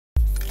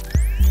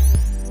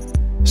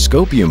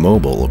Scopia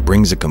Mobile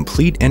brings a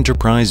complete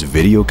enterprise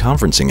video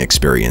conferencing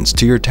experience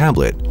to your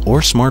tablet or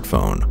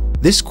smartphone.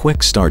 This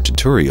quick start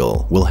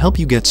tutorial will help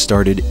you get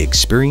started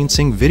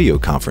experiencing video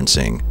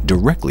conferencing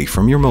directly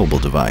from your mobile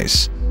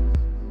device.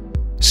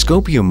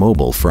 Scopia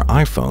Mobile for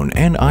iPhone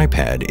and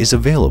iPad is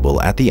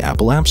available at the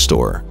Apple App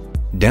Store.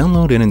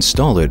 Download and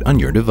install it on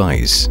your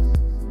device.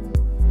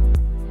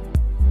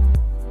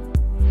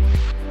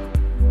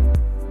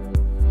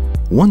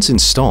 Once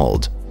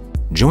installed,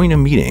 join a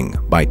meeting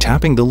by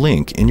tapping the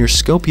link in your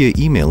Scopia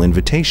email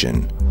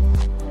invitation,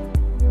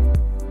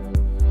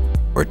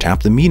 or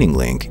tap the meeting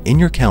link in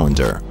your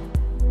calendar.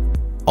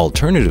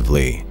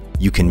 Alternatively,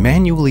 you can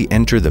manually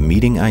enter the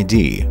meeting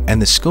ID and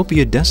the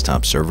Scopia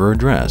desktop server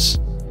address.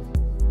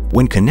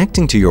 When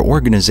connecting to your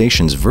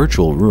organization's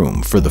virtual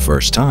room for the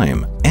first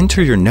time,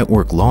 enter your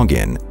network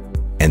login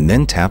and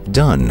then tap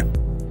Done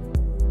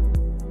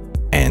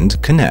and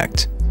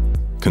Connect.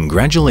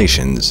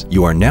 Congratulations,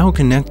 you are now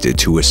connected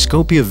to a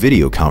Scopia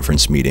video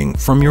conference meeting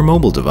from your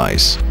mobile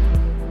device.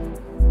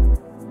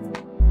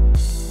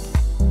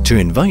 To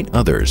invite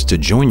others to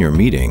join your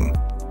meeting,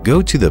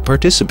 go to the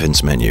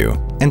Participants menu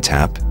and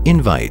tap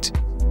Invite.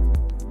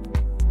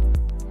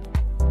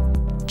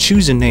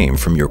 Choose a name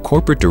from your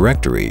corporate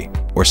directory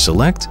or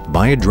select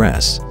by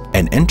address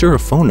and enter a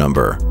phone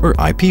number or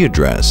IP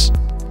address.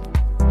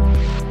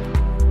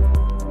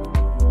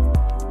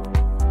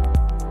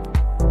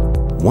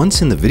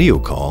 Once in the video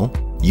call,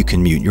 you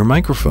can mute your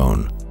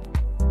microphone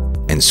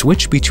and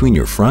switch between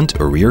your front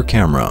or rear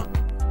camera.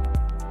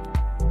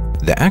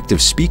 The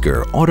active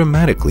speaker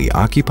automatically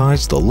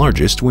occupies the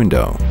largest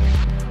window.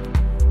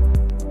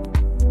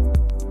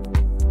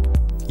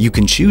 You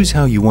can choose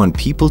how you want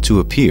people to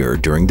appear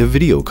during the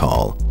video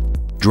call.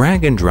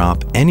 Drag and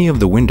drop any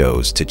of the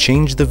windows to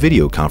change the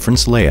video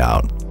conference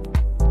layout.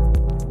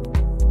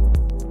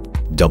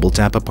 Double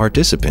tap a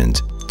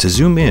participant to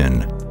zoom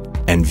in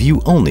and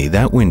view only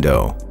that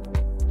window.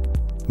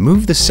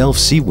 Move the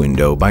self-see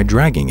window by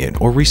dragging it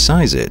or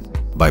resize it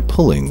by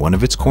pulling one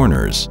of its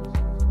corners.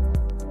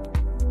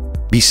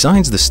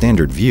 Besides the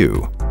standard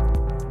view,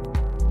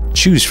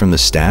 choose from the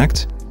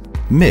stacked,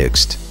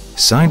 mixed,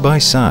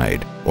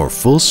 side-by-side, or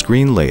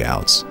full-screen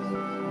layouts.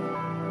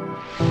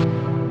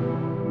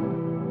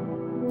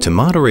 To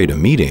moderate a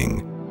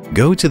meeting,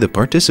 go to the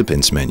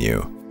Participants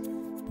menu.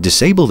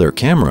 Disable their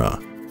camera.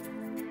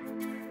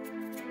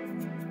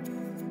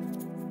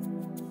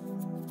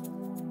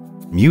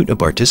 Mute a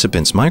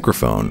participant's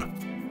microphone.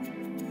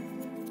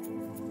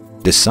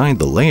 Decide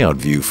the layout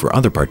view for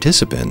other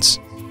participants.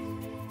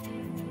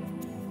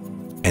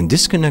 And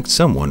disconnect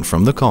someone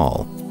from the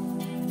call.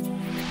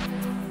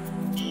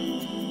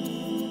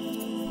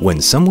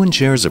 When someone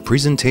shares a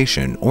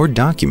presentation or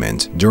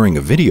document during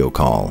a video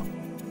call,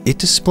 it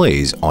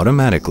displays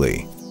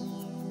automatically.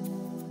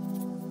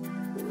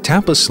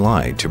 Tap a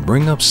slide to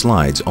bring up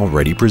slides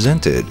already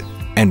presented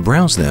and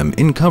browse them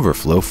in cover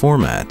flow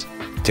format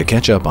to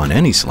catch up on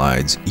any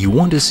slides you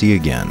want to see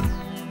again.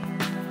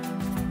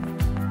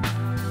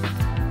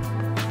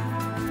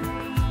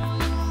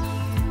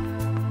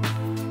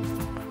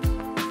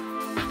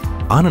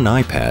 On an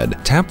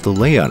iPad, tap the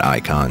layout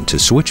icon to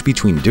switch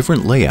between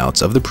different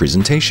layouts of the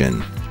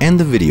presentation and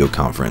the video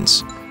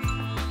conference.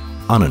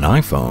 On an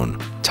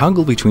iPhone,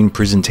 toggle between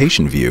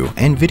presentation view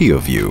and video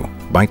view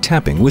by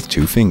tapping with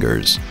 2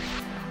 fingers.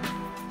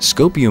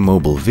 Scopia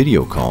Mobile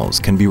video calls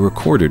can be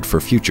recorded for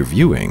future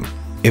viewing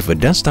if a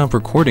desktop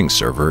recording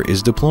server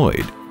is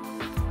deployed.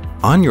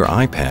 On your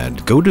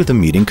iPad, go to the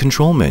Meeting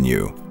Control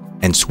menu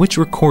and switch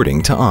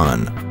recording to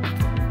on.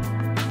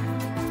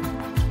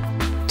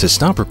 To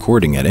stop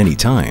recording at any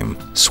time,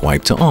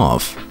 swipe to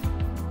off.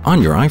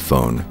 On your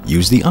iPhone,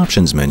 use the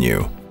Options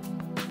menu.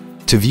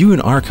 To view an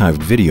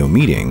archived video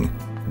meeting,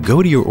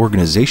 go to your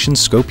organization's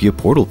Scopia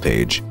portal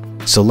page,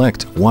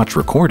 select Watch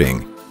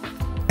Recording,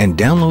 and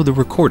download the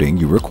recording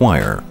you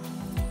require.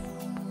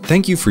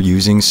 Thank you for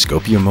using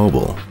Scopia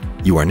Mobile.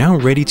 You are now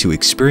ready to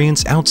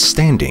experience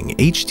outstanding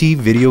HD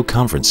video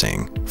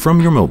conferencing from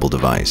your mobile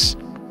device.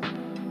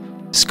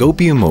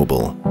 Scopia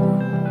Mobile.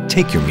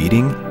 Take your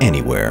meeting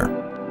anywhere.